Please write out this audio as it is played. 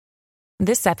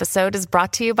This episode is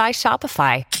brought to you by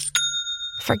Shopify.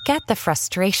 Forget the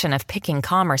frustration of picking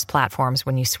commerce platforms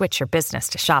when you switch your business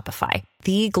to Shopify,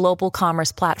 the global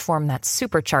commerce platform that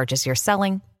supercharges your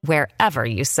selling wherever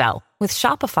you sell. With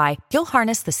Shopify, you'll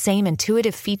harness the same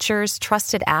intuitive features,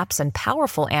 trusted apps, and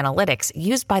powerful analytics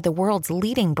used by the world's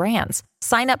leading brands.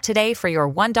 Sign up today for your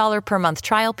 $1 per month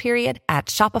trial period at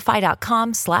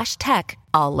shopify.com/tech,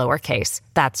 all lowercase.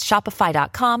 That's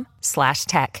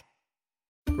shopify.com/tech.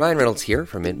 Ryan Reynolds here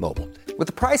from Mint Mobile. With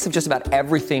the price of just about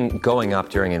everything going up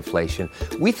during inflation,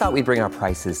 we thought we'd bring our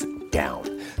prices down.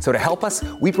 So to help us,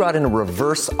 we brought in a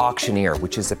reverse auctioneer,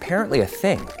 which is apparently a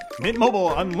thing. Mint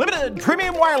Mobile Unlimited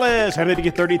Premium Wireless. How to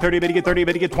get 30, 30, bit to get 30,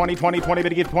 bit to get 20, 20, 20, bit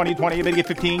to get 20, 20, bit to get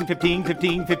 15, 15,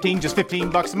 15, 15, just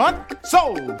 $15 a month?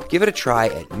 Sold! Give it a try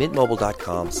at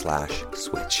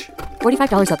mintmobile.com/switch.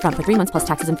 $45 up front for 3 months plus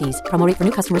taxes and fees. Promo rate for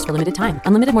new customers for limited time.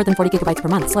 Unlimited more than 40 gigabytes per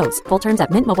month. Slows full terms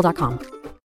at mintmobile.com.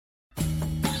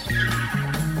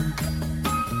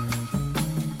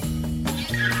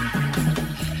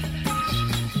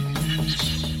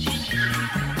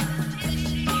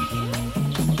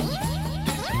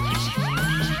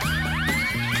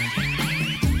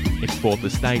 It's Fourth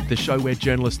Estate, the show where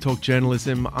journalists talk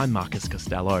journalism. I'm Marcus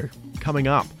Costello. Coming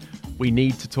up, we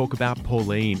need to talk about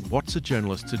Pauline. What's a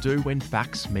journalist to do when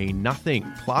facts mean nothing?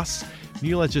 Plus,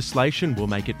 new legislation will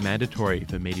make it mandatory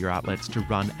for media outlets to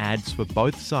run ads for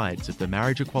both sides of the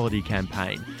marriage equality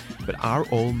campaign. But are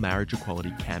all marriage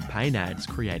equality campaign ads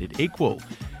created equal?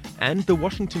 And the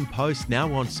Washington Post now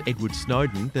wants Edward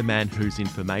Snowden, the man whose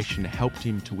information helped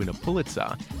him to win a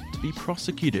Pulitzer, to be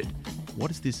prosecuted. What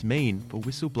does this mean for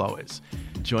whistleblowers?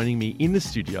 Joining me in the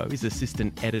studio is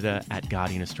assistant editor at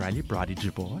Guardian Australia, Bridie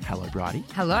Jabor. Hello, Bridie.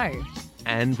 Hello.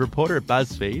 And reporter at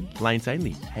BuzzFeed, Lane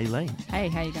Ainley. Hey, Lane. Hey,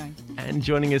 how you going? And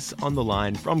joining us on the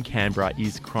line from Canberra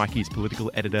is Crikey's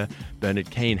political editor, Bernard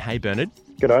Keane. Hey, Bernard.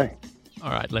 G'day.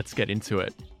 All right, let's get into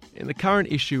it. In the current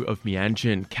issue of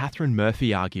Meanjin, Catherine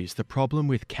Murphy argues the problem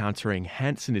with countering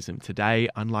Hansonism today,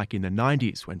 unlike in the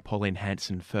 90s when Pauline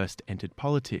Hanson first entered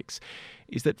politics,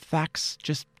 is that facts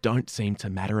just don't seem to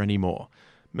matter anymore.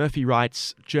 Murphy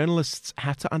writes, journalists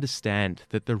have to understand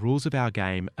that the rules of our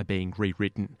game are being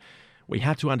rewritten. We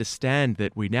have to understand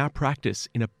that we now practice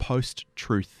in a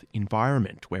post-truth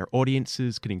environment where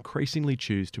audiences can increasingly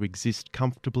choose to exist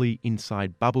comfortably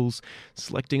inside bubbles,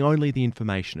 selecting only the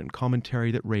information and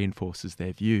commentary that reinforces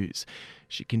their views.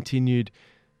 She continued,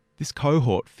 this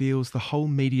cohort feels the whole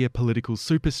media political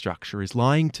superstructure is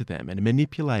lying to them and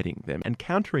manipulating them, and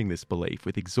countering this belief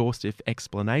with exhaustive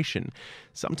explanation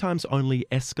sometimes only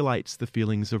escalates the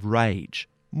feelings of rage,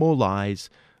 more lies,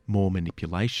 more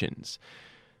manipulations.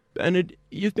 Bernard,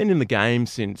 you've been in the game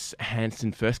since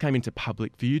Hanson first came into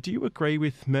public view. Do you agree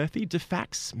with Murphy? Do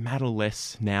facts matter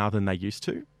less now than they used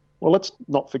to? Well, let's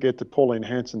not forget that Pauline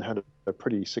Hanson had a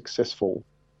pretty successful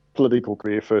political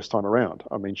career first time around.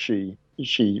 I mean, she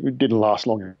didn't last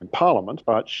long in Parliament,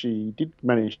 but she did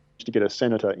manage to get a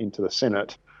senator into the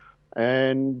Senate.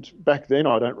 And back then,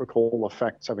 I don't recall the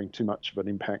facts having too much of an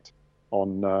impact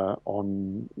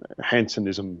on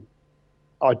Hansonism.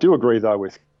 I do agree, though,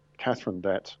 with Catherine,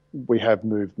 that we have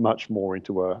moved much more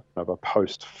into a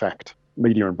post-fact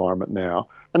media environment now.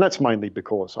 And that's mainly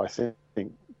because I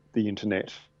think the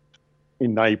internet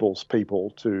enables people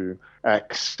to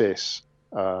access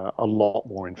a lot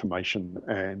more information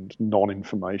and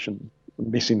non-information,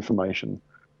 misinformation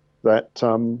that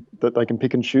they can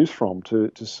pick and choose from to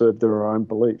serve their own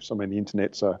beliefs. I mean, the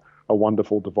internet's a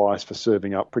wonderful device for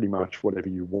serving up pretty much whatever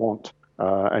you want.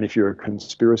 And if you're a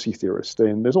conspiracy theorist,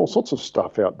 then there's all sorts of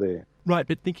stuff out there. Right,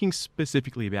 but thinking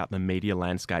specifically about the media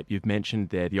landscape, you've mentioned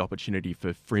there the opportunity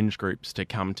for fringe groups to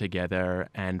come together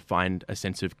and find a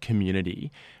sense of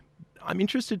community. I'm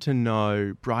interested to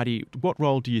know, Bridie, what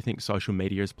role do you think social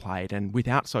media has played? And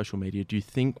without social media, do you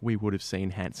think we would have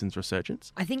seen Hanson's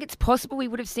resurgence? I think it's possible we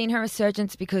would have seen her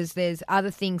resurgence because there's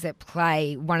other things at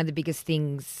play. One of the biggest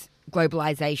things,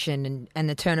 globalisation and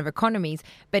the turn of economies,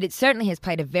 but it certainly has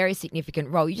played a very significant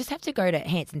role. You just have to go to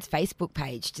Hanson's Facebook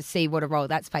page to see what a role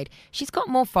that's played. She's got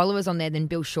more followers on there than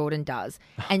Bill Shorten does,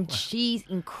 and she's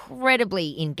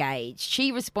incredibly engaged.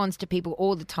 She responds to people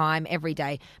all the time, every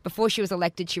day. Before she was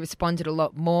elected, she responded a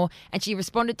lot more, and she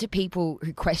responded to people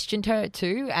who questioned her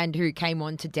too and who came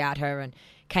on to doubt her and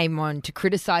came on to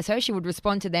criticise her. She would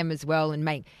respond to them as well and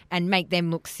make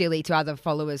them look silly to other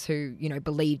followers who,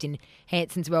 believed in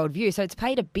Hanson's worldview. So it's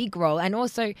played a big role. And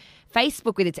also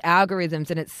Facebook with its algorithms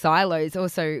and its silos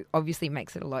also obviously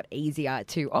makes it a lot easier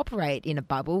to operate in a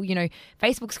bubble.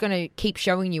 Facebook's going to keep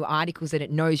showing you articles that it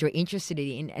knows you're interested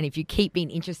in. And if you keep being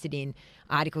interested in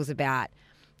articles about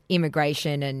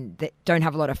immigration and that don't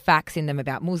have a lot of facts in them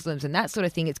about Muslims and that sort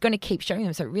of thing, it's going to keep showing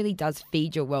them. So it really does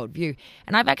feed your worldview.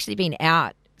 And I've actually been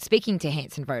out speaking to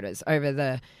Hanson voters over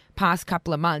the past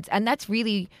couple of months, and that's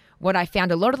really what I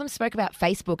found. A lot of them spoke about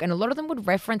Facebook, and a lot of them would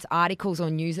reference articles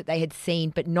or news that they had seen,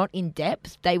 but not in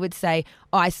depth. They would say,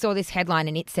 oh, I saw this headline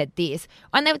and it said this.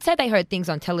 And they would say they heard things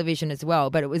on television as well,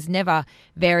 but it was never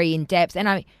very in depth. And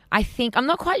I think, I'm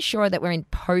not quite sure that we're in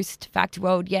post-fact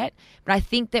world yet, but I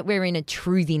think that we're in a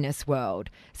truthiness world.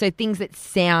 So things that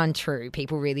sound true,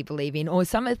 people really believe in, or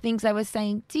some of the things they were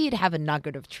saying did have a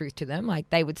nugget of truth to them. Like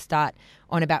they would start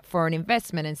on about foreign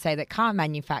investment and say that car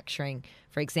manufacturing,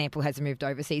 for example, has moved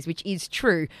overseas, which is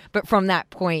true. But from that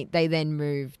point, they then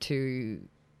move to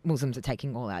Muslims are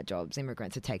taking all our jobs,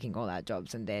 immigrants are taking all our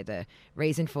jobs, and they're the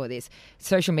reason for this.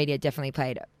 Social media definitely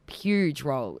played a huge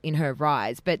role in her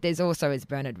rise, but there's also, as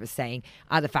Bernard was saying,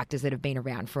 other factors that have been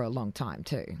around for a long time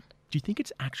too. Do you think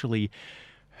it's actually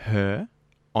her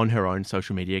on her own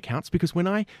social media accounts? Because when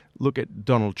I look at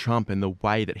Donald Trump and the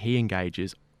way that he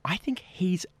engages, I think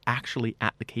he's actually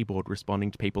at the keyboard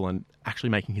responding to people and actually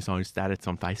making his own status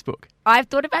on Facebook. I've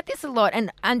thought about this a lot,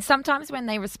 and sometimes when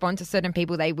they respond to certain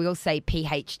people, they will say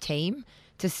PH team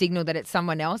to signal that it's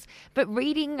someone else. But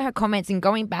reading her comments and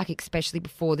going back, especially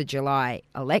before the July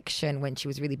election when she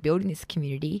was really building this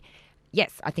community,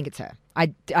 yes, I think it's her.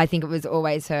 I think it was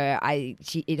always her.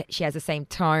 She has the same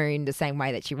tone, the same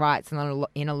way that she writes in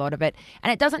a lot of it.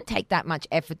 And it doesn't take that much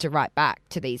effort to write back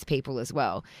to these people as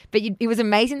well. But it was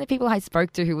amazing the people I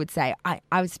spoke to who would say,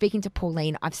 I was speaking to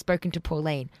Pauline. I've spoken to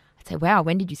Pauline. I'd say, wow,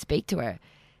 when did you speak to her?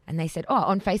 And they said, oh,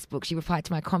 on Facebook, she replied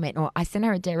to my comment. Or I sent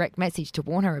her a direct message to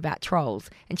warn her about trolls.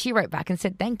 And she wrote back and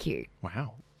said, thank you.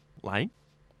 Wow. Lane?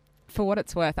 For what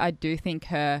it's worth, I do think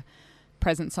her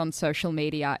presence on social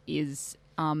media is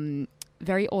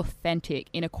very authentic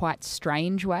in a quite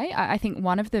strange way. I think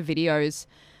one of the videos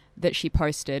that she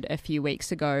posted a few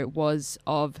weeks ago was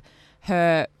of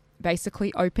her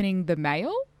basically opening the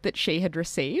mail that she had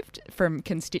received from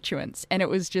constituents. And it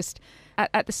was just,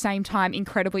 at the same time,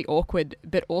 incredibly awkward,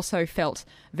 but also felt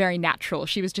very natural.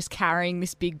 She was just carrying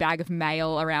this big bag of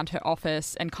mail around her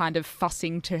office and kind of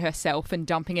fussing to herself and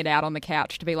dumping it out on the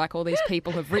couch to be like, all these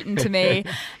people have written to me.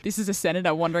 This is a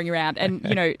senator wandering around. And,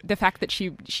 you know, the fact that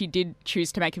she did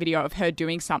choose to make a video of her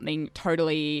doing something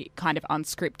totally kind of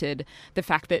unscripted, the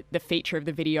fact that the feature of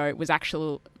the video was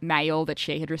actual mail that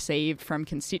she had received from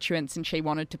constituents and she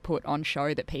wanted to put on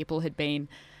show that people had been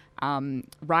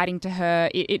writing to her,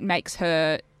 it makes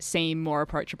her seem more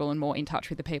approachable and more in touch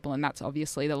with the people. And that's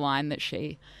obviously the line that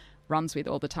she runs with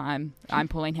all the time. I'm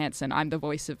Pauline Hanson. I'm the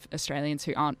voice of Australians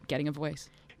who aren't getting a voice.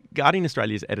 Guardian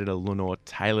Australia's editor Lenore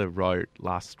Taylor wrote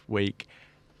last week,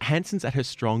 Hanson's at her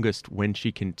strongest when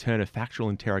she can turn a factual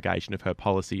interrogation of her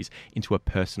policies into a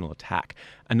personal attack.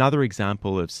 Another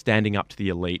example of standing up to the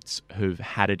elites who've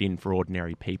had it in for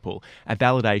ordinary people, a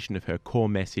validation of her core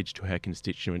message to her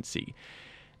constituency.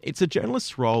 It's a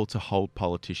journalist's role to hold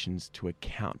politicians to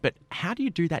account, but how do you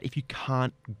do that if you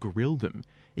can't grill them?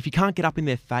 If you can't get up in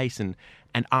their face and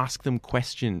ask them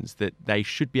questions that they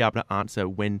should be able to answer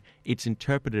when it's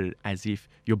interpreted as if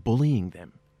you're bullying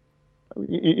them?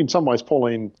 In some ways,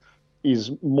 Pauline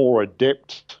is more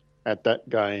adept at that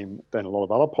game than a lot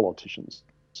of other politicians.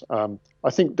 I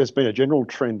think there's been a general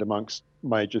trend amongst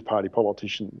major party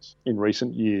politicians in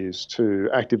recent years to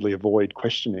actively avoid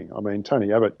questioning. I mean,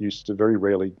 Tony Abbott used to very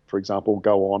rarely, for example,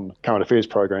 go on current affairs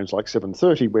programs like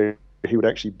 7:30 where he would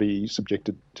actually be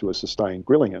subjected to a sustained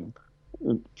grilling. And,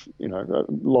 you know, a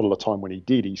lot of the time when he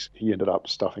did, he ended up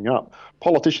stuffing up.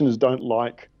 Politicians don't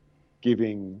like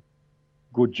giving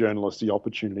good journalists the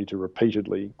opportunity to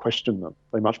repeatedly question them.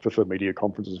 They much prefer media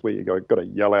conferences where you've got to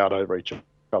yell out over each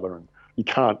other and you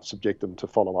can't subject them to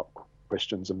follow-up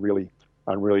questions and really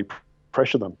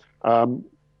pressure them.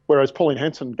 Whereas Pauline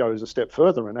Hanson goes a step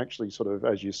further and actually sort of,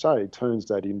 as you say, turns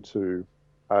that into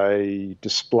a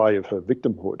display of her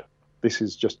victimhood. This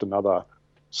is just another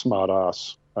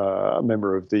smart-ass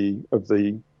member of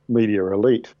the media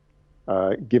elite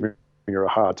giving her a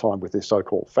hard time with their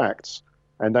so-called facts.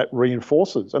 And that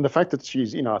reinforces. And the fact that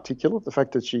she's inarticulate, the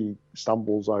fact that she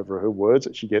stumbles over her words,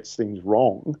 that she gets things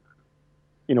wrong,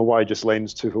 in a way just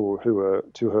lends to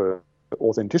her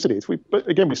authenticity. But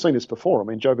again, we've seen this before. I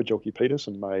mean, Joe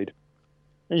Bjelke-Petersen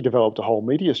he developed a whole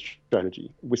media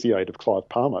strategy with the aid of Clive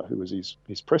Palmer, who was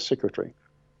his press secretary,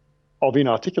 of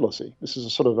inarticulacy. This is a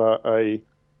sort of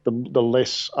the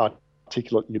less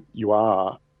articulate you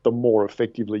are, the more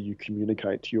effectively you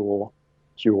communicate to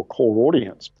your core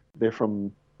audience. They're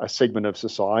from a segment of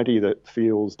society that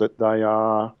feels that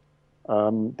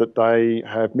they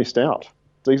have missed out.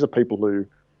 These are people who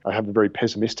have a very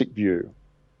pessimistic view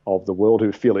of the world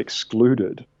who feel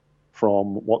excluded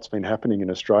from what's been happening in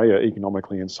Australia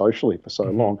economically and socially for so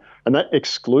long. And that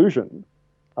exclusion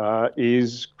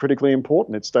is critically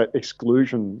important. It's that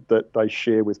exclusion that they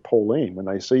share with Pauline when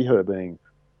they see her being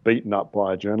beaten up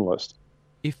by a journalist.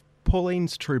 If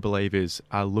Pauline's true believers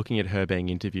are looking at her being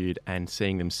interviewed and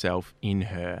seeing themselves in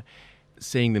her,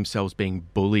 seeing themselves being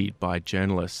bullied by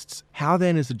journalists, how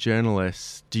then as a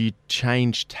journalist do you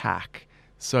change tack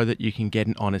so that you can get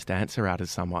an honest answer out of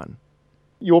someone?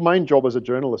 Your main job as a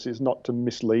journalist is not to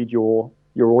mislead your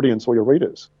audience or your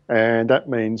readers. And that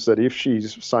means that if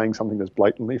she's saying something that's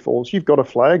blatantly false, you've got to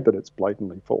flag that it's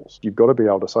blatantly false. You've got to be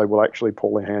able to say, well, actually,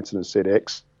 Pauline Hanson has said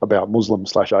X about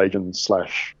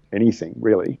Muslim/Asian/anything,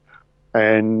 really.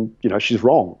 And, she's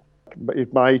wrong.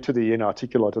 It may, to the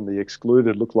inarticulate and the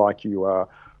excluded, look like you are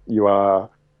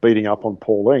beating up on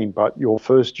Pauline, but your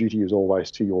first duty is always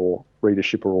to your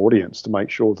readership or audience to make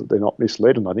sure that they're not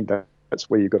misled. And I think that's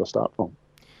where you've got to start from.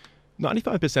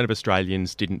 95% of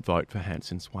Australians didn't vote for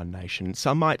Hanson's One Nation.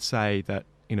 Some might say that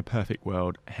in a perfect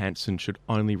world, Hanson should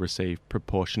only receive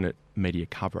proportionate media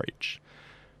coverage.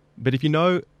 But if you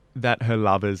know that her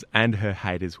lovers and her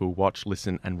haters will watch,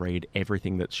 listen and read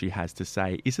everything that she has to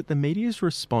say, is it the media's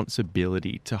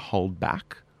responsibility to hold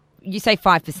back? You say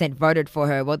 5% voted for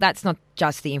her. Well, that's not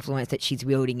just the influence that she's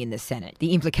wielding in the Senate.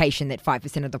 The implication that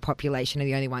 5% of the population are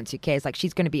the only ones who cares. Like,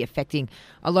 she's going to be affecting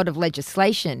a lot of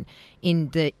legislation in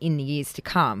the years to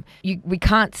come. We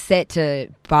can't set a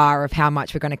bar of how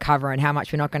much we're going to cover and how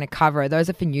much we're not going to cover. Those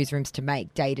are for newsrooms to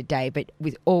make day to day, but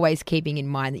with always keeping in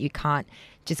mind that you can't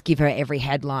just give her every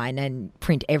headline and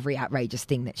print every outrageous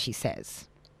thing that she says.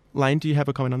 Lane, do you have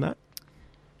a comment on that?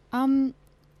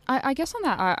 I guess on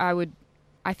that,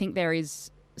 I think there is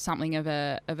something of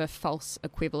a false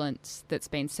equivalence that's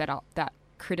been set up, that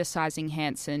criticising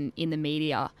Hanson in the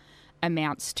media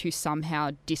amounts to somehow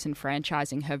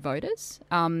disenfranchising her voters.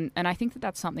 And I think that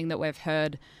that's something that we've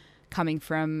heard coming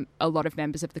from a lot of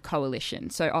members of the coalition.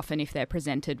 So often if they're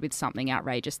presented with something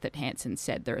outrageous that Hanson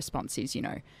said, the response is,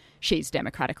 she's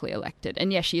democratically elected.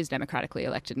 And yes, she is democratically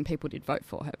elected and people did vote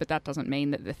for her, but that doesn't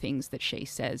mean that the things that she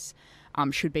says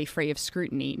should be free of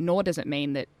scrutiny, nor does it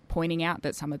mean that pointing out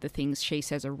that some of the things she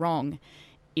says are wrong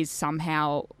is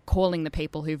somehow calling the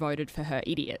people who voted for her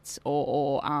idiots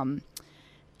or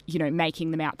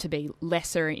making them out to be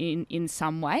lesser in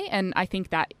some way. And I think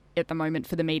that at the moment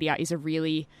for the media is a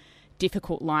really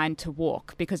difficult line to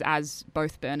walk, because as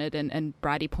both Bernard and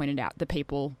Bridie pointed out, the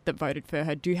people that voted for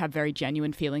her do have very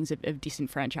genuine feelings of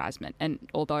disenfranchisement. And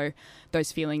although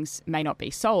those feelings may not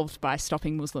be solved by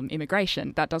stopping Muslim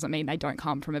immigration, that doesn't mean they don't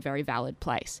come from a very valid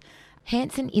place.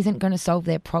 Hanson isn't going to solve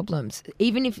their problems.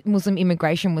 Even if Muslim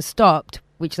immigration was stopped,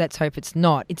 which let's hope it's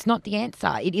not the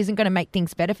answer. It isn't going to make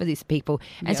things better for these people.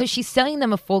 And so she's selling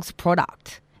them a false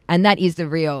product. And that is the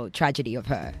real tragedy of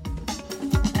her.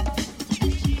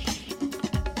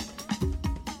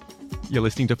 You're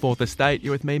listening to Fourth Estate.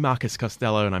 You're with me, Marcus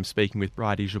Costello, and I'm speaking with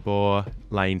Bridie Jabbour,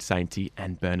 Lane Sainty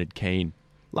and Bernard Keane.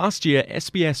 Last year,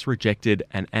 SBS rejected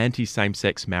an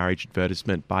anti-same-sex marriage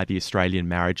advertisement by the Australian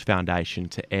Marriage Foundation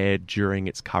to air during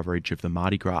its coverage of the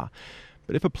Mardi Gras.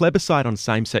 But if a plebiscite on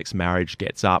same-sex marriage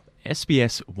gets up,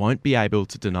 SBS won't be able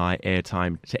to deny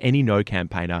airtime to any no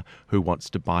campaigner who wants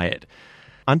to buy it.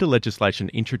 Under legislation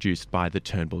introduced by the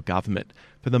Turnbull government,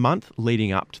 for the month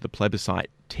leading up to the plebiscite,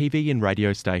 TV and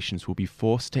radio stations will be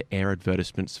forced to air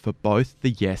advertisements for both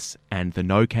the yes and the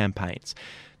no campaigns.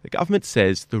 The government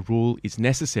says the rule is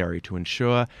necessary to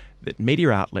ensure that media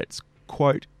outlets,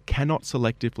 quote, cannot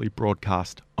selectively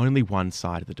broadcast only one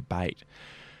side of the debate.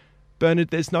 Bernard,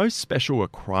 there's no special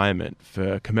requirement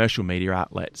for commercial media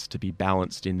outlets to be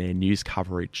balanced in their news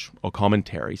coverage or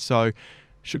commentary, so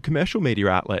should commercial media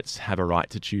outlets have a right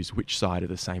to choose which side of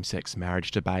the same-sex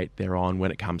marriage debate they're on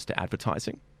when it comes to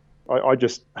advertising? I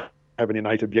just have an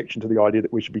innate objection to the idea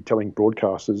that we should be telling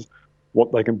broadcasters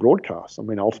what they can broadcast. I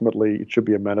mean, ultimately, it should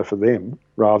be a matter for them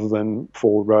rather than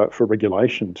for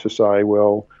regulation to say,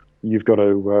 well, you've got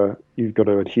to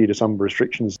adhere to some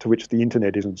restrictions to which the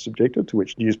internet isn't subjected, to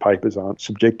which newspapers aren't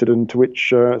subjected, and to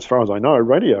which, as far as I know,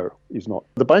 radio is not.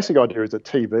 The basic idea is that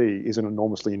TV is an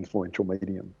enormously influential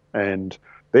medium, and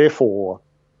therefore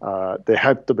there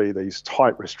have to be these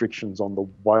tight restrictions on the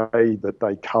way that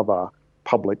they cover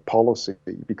public policy,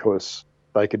 because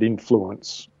they could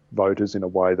influence voters in a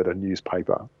way that a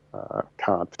newspaper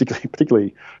can't,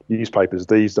 particularly newspapers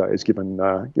these days, given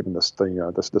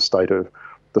the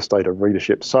state of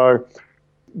readership. So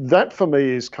that for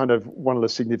me is kind of one of the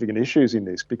significant issues in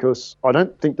this, because I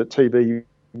don't think that TV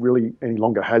really any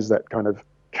longer has that kind of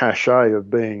cachet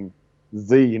of being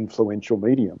the influential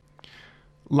medium.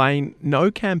 Lane,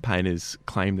 no campaigners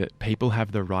claim that people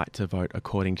have the right to vote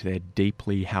according to their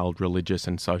deeply held religious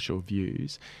and social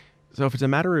views. So if it's a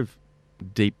matter of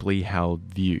deeply held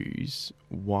views,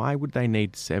 why would they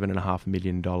need $7.5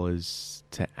 million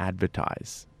to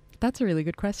advertise? That's a really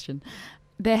good question.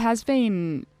 There has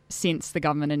been, since the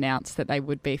government announced that they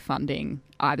would be funding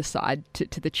either side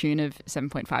to the tune of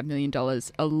 $7.5 million,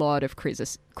 a lot of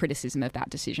criticism of that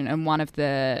decision. And one of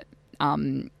the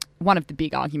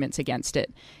big arguments against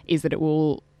it is that it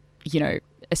will,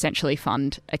 essentially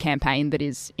fund a campaign that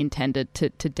is intended to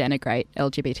denigrate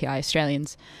LGBTI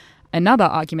Australians. Another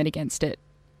argument against it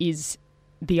is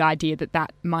the idea that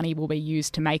that money will be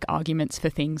used to make arguments for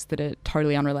things that are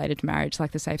totally unrelated to marriage,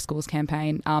 like the Safe Schools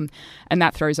campaign. And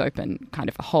that throws open kind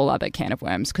of a whole other can of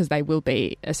worms, because they will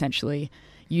be essentially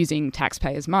using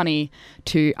taxpayers' money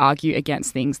to argue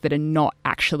against things that are not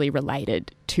actually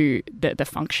related to the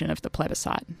function of the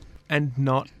plebiscite. And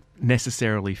not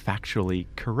necessarily factually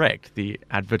correct. The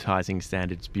Advertising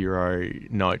Standards Bureau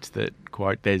notes that,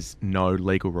 quote, there's no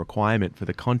legal requirement for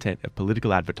the content of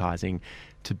political advertising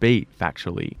to be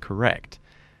factually correct.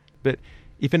 But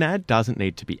if an ad doesn't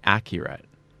need to be accurate,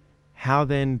 how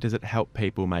then does it help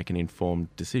people make an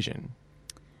informed decision?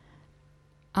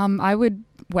 I would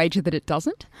wager that it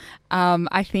doesn't.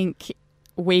 I think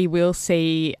we will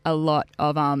see a lot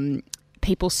of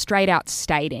people straight out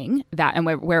stating that, and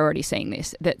we're already seeing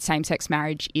this, that same-sex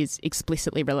marriage is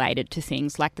explicitly related to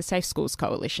things like the Safe Schools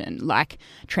Coalition, like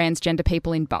transgender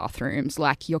people in bathrooms,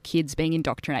 like your kids being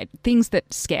indoctrinated, things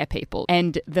that scare people.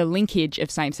 And the linkage of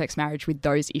same-sex marriage with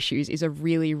those issues is a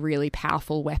really, really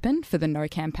powerful weapon for the No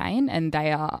campaign, and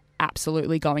they are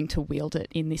absolutely going to wield it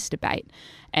in this debate.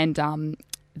 And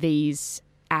these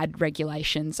ad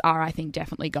regulations are, I think,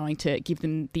 definitely going to give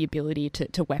them the ability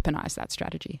to weaponise that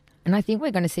strategy. And I think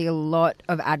we're going to see a lot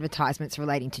of advertisements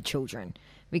relating to children,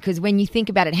 because when you think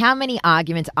about it, how many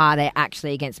arguments are there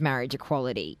actually against marriage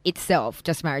equality itself,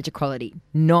 just marriage equality?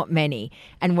 Not many.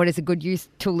 And what is a good use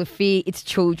tool of fear? It's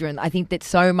children. I think that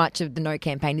so much of the No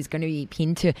campaign is going to be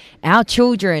pinned to our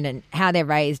children and how they're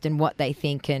raised and what they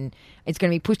think, and it's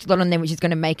going to be pushed a lot on them, which is going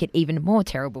to make it even more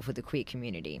terrible for the queer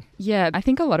community. Yeah, I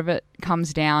think a lot of it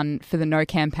comes down for the No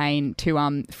campaign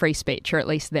to free speech, or at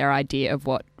least their idea of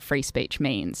what free speech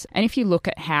means. And if you look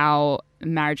at how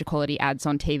marriage equality ads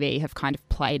on TV have kind of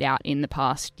played out in the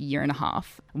past year and a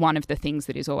half, one of the things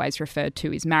that is always referred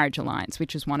to is Marriage Alliance,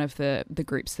 which is one of the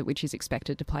groups which is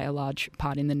expected to play a large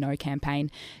part in the No campaign,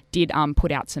 did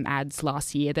put out some ads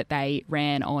last year that they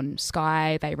ran on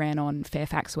Sky, they ran on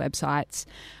Fairfax websites.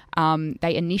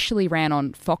 They initially ran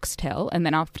on Foxtel, and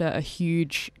then after a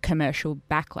huge commercial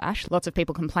backlash, lots of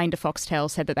people complained to Foxtel,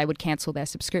 said that they would cancel their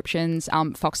subscriptions.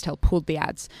 Foxtel pulled the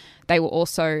ads. They were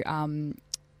also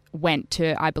went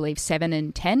to, I believe, 7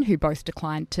 and 10, who both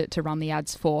declined to run the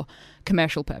ads for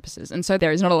commercial purposes. And so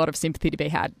there is not a lot of sympathy to be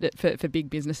had for big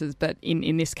businesses, but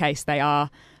in this case, they are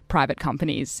private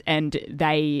companies, and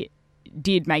they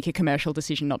did make a commercial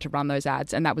decision not to run those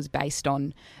ads, and that was based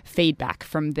on feedback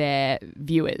from their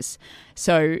viewers.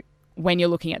 So when you're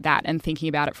looking at that and thinking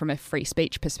about it from a free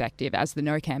speech perspective, as the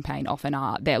No campaign often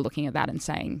are, they're looking at that and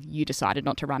saying, you decided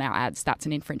not to run our ads, that's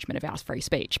an infringement of our free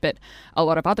speech. But a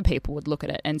lot of other people would look at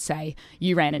it and say,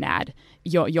 you ran an ad,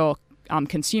 your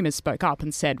consumers spoke up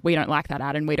and said, we don't like that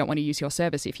ad and we don't want to use your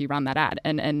service if you run that ad.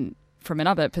 And from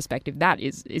another perspective, that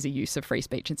is a use of free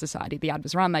speech in society. The ad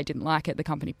was run, they didn't like it, the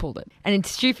company pulled it. And it's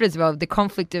stupid as well, the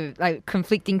conflict of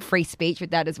conflicting free speech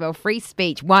with that as well. Free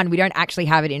speech, one, we don't actually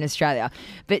have it in Australia.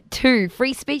 But two,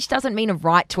 free speech doesn't mean a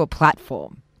right to a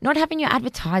platform. Not having your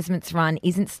advertisements run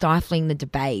isn't stifling the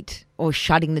debate or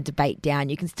shutting the debate down.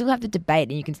 You can still have the debate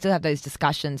and you can still have those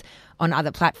discussions on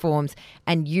other platforms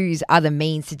and use other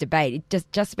means to debate. It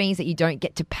just means that you don't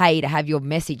get to pay to have your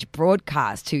message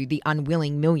broadcast to the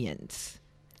unwilling millions.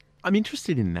 I'm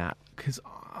interested in that because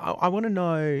I want to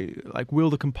know, will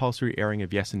the compulsory airing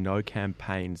of yes and no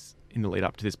campaigns in the lead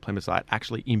up to this plebiscite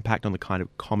actually impact on the kind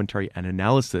of commentary and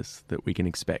analysis that we can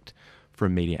expect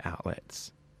from media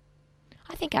outlets?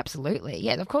 I think absolutely.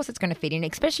 Yeah, of course it's going to fit in,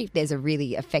 especially if there's a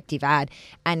really effective ad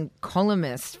and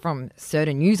columnists from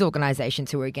certain news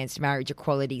organisations who are against marriage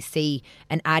equality see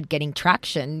an ad getting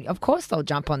traction. Of course they'll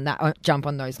jump on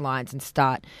those lines and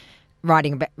start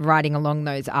writing along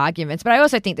those arguments. But I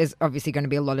also think there's obviously going to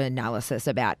be a lot of analysis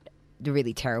about the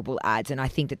really terrible ads, and I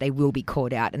think that they will be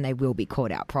called out and they will be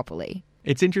called out properly.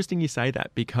 It's interesting you say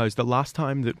that because the last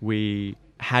time that we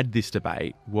had this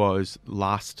debate was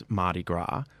last Mardi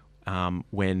Gras,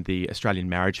 when the Australian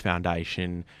Marriage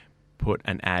Foundation put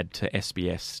an ad to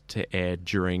SBS to air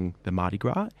during the Mardi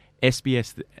Gras.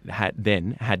 SBS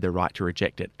then had the right to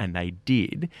reject it, and they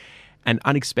did. And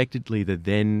unexpectedly, the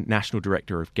then National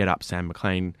Director of Get Up, Sam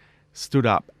McLean, stood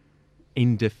up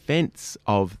in defence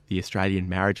of the Australian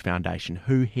Marriage Foundation,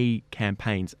 who he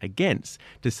campaigns against,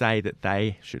 to say that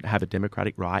they should have a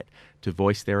democratic right to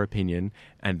voice their opinion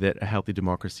and that a healthy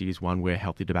democracy is one where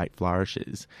healthy debate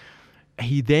flourishes.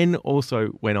 He then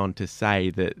also went on to say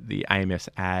that the AMS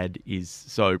ad is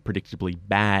so predictably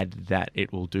bad that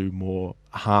it will do more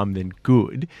harm than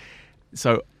good.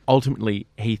 So ultimately,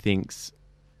 he thinks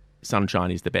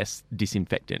sunshine is the best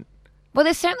disinfectant. Well,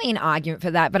 there's certainly an argument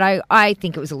for that, but I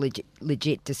think it was a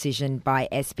legit decision by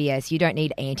SBS. You don't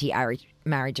need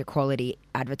anti-marriage equality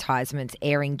advertisements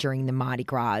airing during the Mardi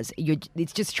Gras.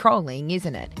 It's just trolling,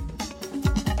 isn't it?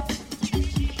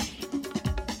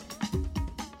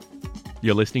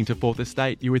 You're listening to Fourth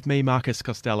Estate. You're with me, Marcus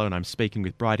Costello, and I'm speaking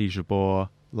with Bridie Jabor,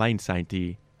 Lane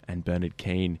Sainty and Bernard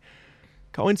Keane.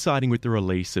 Coinciding with the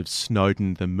release of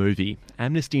Snowden the movie,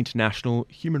 Amnesty International,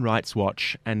 Human Rights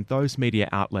Watch and those media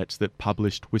outlets that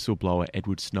published whistleblower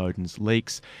Edward Snowden's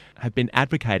leaks have been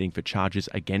advocating for charges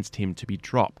against him to be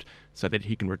dropped so that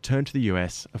he can return to the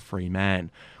US a free man.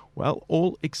 Well,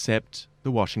 all except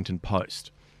the Washington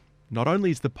Post. Not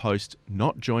only is the Post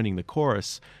not joining the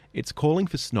chorus, it's calling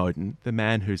for Snowden, the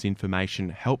man whose information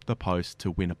helped the Post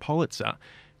to win a Pulitzer,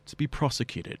 to be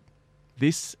prosecuted.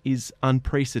 This is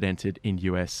unprecedented in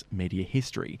US media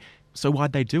history. So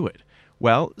why'd they do it?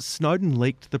 Well, Snowden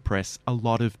leaked the press a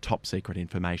lot of top-secret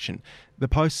information. The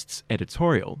Post's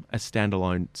editorial, a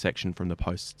standalone section from the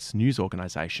Post's news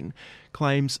organisation,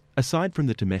 claims, aside from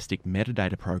the domestic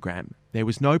metadata program, there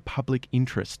was no public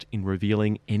interest in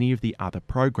revealing any of the other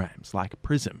programs, like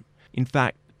Prism. In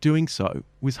fact, doing so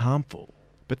was harmful.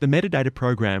 But the metadata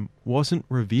program wasn't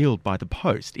revealed by the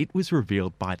Post, it was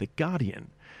revealed by The Guardian.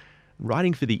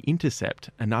 Writing for The Intercept,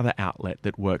 another outlet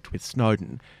that worked with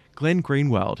Snowden, Glenn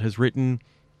Greenwald has written,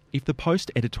 "If the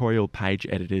Post editorial page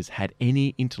editors had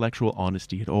any intellectual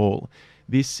honesty at all,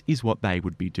 this is what they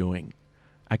would be doing.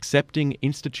 Accepting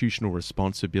institutional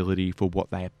responsibility for what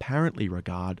they apparently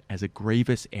regard as a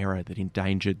grievous error that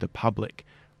endangered the public,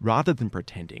 rather than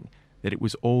pretending that it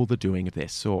was all the doing of their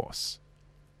source."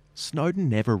 Snowden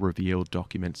never revealed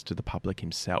documents to the public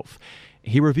himself.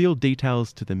 He revealed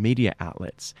details to the media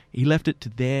outlets. He left it to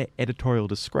their editorial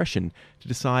discretion to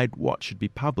decide what should be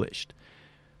published.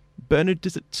 Bernard,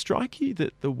 does it strike you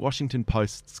that the Washington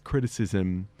Post's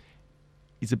criticism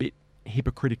is a bit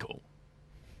hypocritical?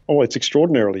 Oh, it's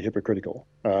extraordinarily hypocritical.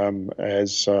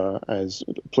 As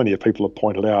plenty of people have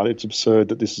pointed out, it's absurd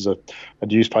that this is a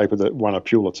newspaper that won a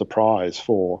Pulitzer Prize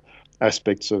for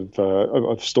aspects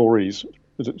of stories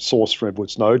sourced from Edward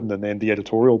Snowden, and then the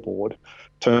editorial board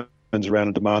turns around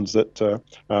and demands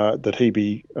that he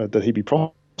be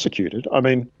prosecuted. I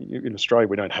mean, in Australia,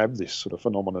 we don't have this sort of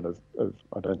phenomenon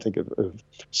of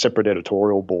separate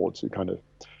editorial boards who kind of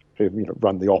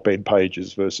run the op-ed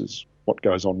pages versus what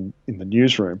goes on in the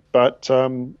newsroom. But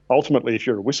ultimately, if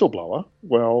you're a whistleblower,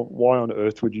 well, why on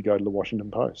earth would you go to the Washington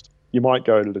Post? You might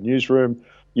go to the newsroom.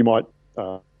 You might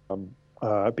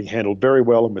be handled very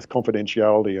well and with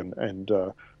confidentiality and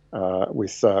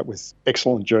with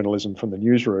excellent journalism from the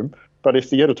newsroom. But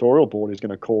if the editorial board is going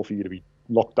to call for you to be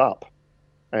locked up,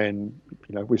 and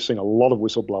we've seen a lot of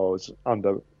whistleblowers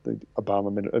under the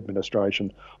Obama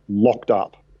administration locked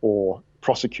up or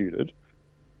prosecuted,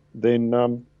 then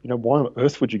why on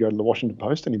earth would you go to the Washington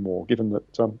Post anymore? Given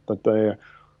that they're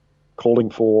calling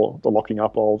for the locking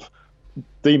up of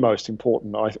the most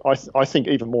important, I think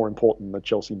even more important than the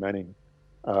Chelsea Manning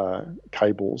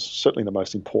cables, certainly the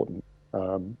most important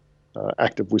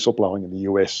act of whistleblowing in the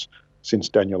US since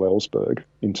Daniel Ellsberg,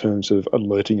 in terms of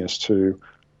alerting us to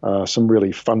some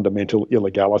really fundamental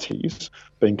illegalities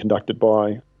being conducted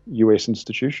by US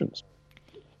institutions.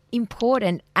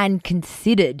 Important and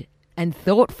considered and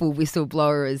thoughtful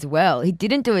whistleblower as well. He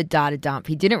didn't do a data dump.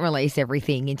 He didn't release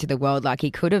everything into the world like he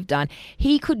could have done.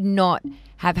 He could not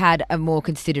have had a more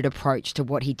considered approach to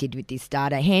what he did with this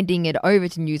data, handing it over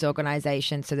to news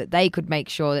organisations so that they could make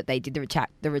sure that they did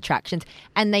the retractions.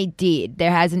 And they did.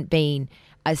 There hasn't been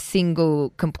a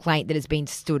single complaint that has been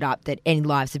stood up that any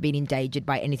lives have been endangered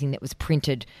by anything that was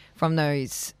printed from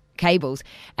those cables.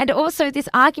 And also this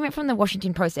argument from the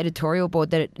Washington Post editorial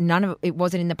board that none of it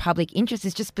wasn't in the public interest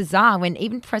is just bizarre, when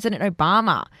even President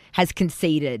Obama has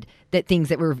conceded that things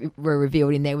that were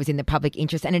revealed in there was in the public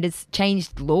interest, and it has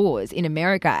changed laws in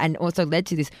America and also led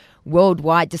to this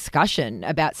worldwide discussion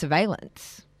about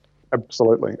surveillance.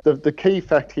 Absolutely. The key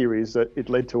fact here is that it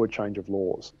led to a change of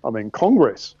laws. I mean,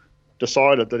 Congress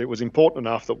decided that it was important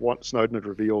enough that what Snowden had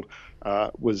revealed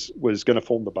was going to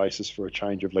form the basis for a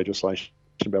change of legislation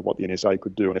about what the NSA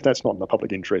could do. And if that's not in the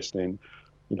public interest, then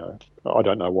I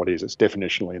don't know what is. It's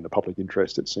definitionally in the public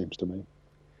interest, it seems to me.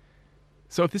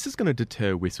 So if this is going to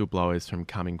deter whistleblowers from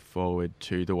coming forward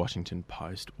to the Washington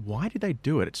Post, why did they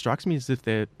do it? It strikes me as if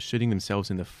they're shooting themselves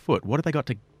in the foot. What have they got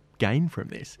to gain from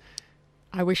this?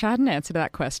 I wish I had an answer to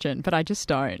that question, but I just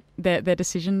don't. Their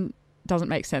decision doesn't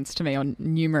make sense to me on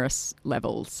numerous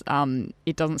levels.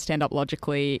 It doesn't stand up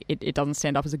logically. It doesn't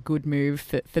stand up as a good move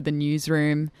for the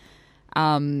newsroom.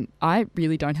 I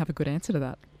really don't have a good answer to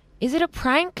that. Is it a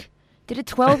prank? Did a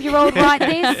 12-year-old write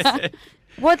this?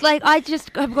 What,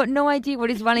 I've got no idea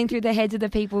what is running through the heads of the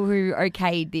people who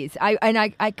okayed this.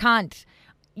 I can't,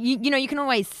 you can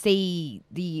always see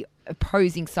the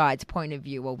opposing side's point of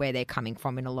view or where they're coming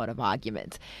from in a lot of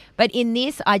arguments. But in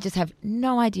this, I just have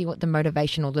no idea what the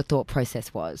motivation or the thought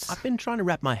process was. I've been trying to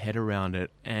wrap my head around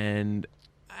it, and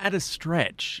at a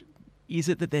stretch, is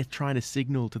it that they're trying to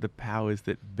signal to the powers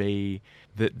that be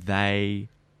that they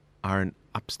are an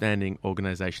upstanding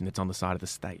organisation that's on the side of the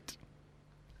state?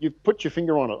 You've put your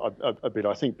finger on it a bit,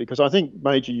 I think, because I think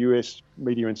major US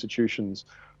media institutions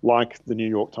like the New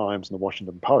York Times and the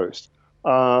Washington Post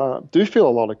do feel a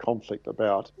lot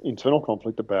of internal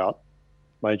conflict about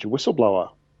major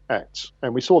whistleblower acts.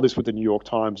 And we saw this with the New York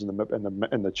Times and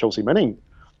the Chelsea Manning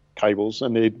cables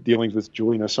and their dealings with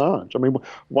Julian Assange. I mean,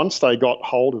 once they got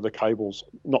hold of the cables,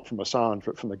 not from Assange,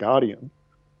 but from The Guardian,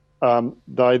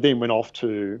 they then went off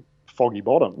to Foggy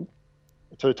Bottom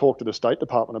to talk to the State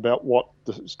Department about what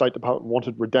the State Department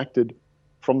wanted redacted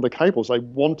from the cables. They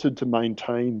wanted to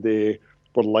maintain their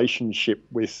relationship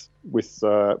with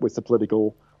the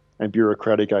political and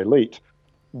bureaucratic elite,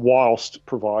 whilst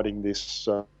providing this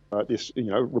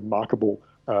remarkable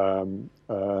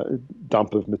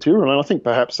dump of material. And I think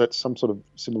perhaps that's some sort of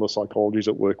similar psychologies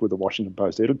at work with the Washington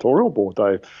Post editorial board.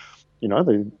 They're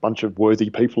a bunch of worthy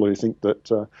people who think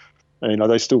that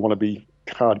they still want to be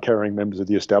card-carrying members of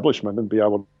the establishment and be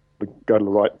able to go to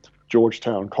the right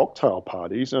Georgetown cocktail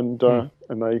parties, and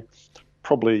they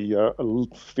probably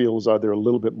feel as though they're a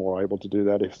little bit more able to do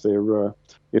that if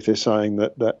they're saying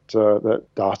that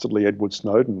dastardly Edward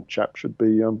Snowden chap should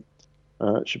be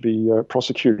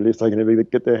prosecuted if they can ever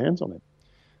get their hands on him.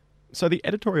 So the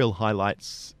editorial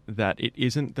highlights that it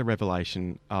isn't the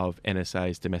revelation of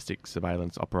NSA's domestic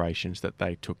surveillance operations that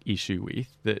they took issue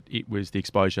with, that it was the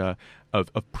exposure of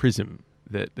PRISM,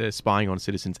 that they're spying on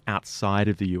citizens outside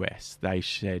of the US, they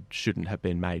said shouldn't have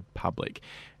been made public.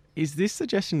 Is this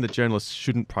suggestion that journalists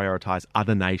shouldn't prioritise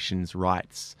other nations'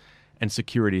 rights and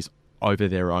securities over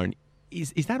their own?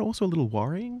 Is that also a little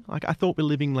worrying? I thought we're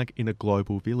living in a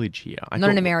global village here. Not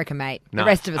in America, mate. No. The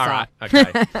rest of us are. Right.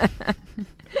 Okay.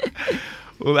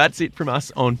 Well, that's it from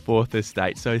us on Fourth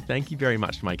Estate. So thank you very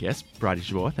much to my guest, Bridie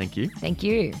Javor. Thank you. Thank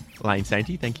you. Lane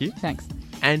Sainty, thank you. Thanks.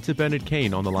 And to Bernard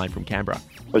Keane on the line from Canberra.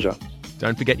 Pleasure.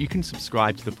 Don't forget you can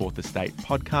subscribe to the Fourth Estate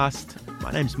podcast.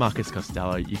 My name's Marcus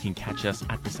Costello. You can catch us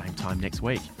at the same time next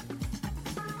week.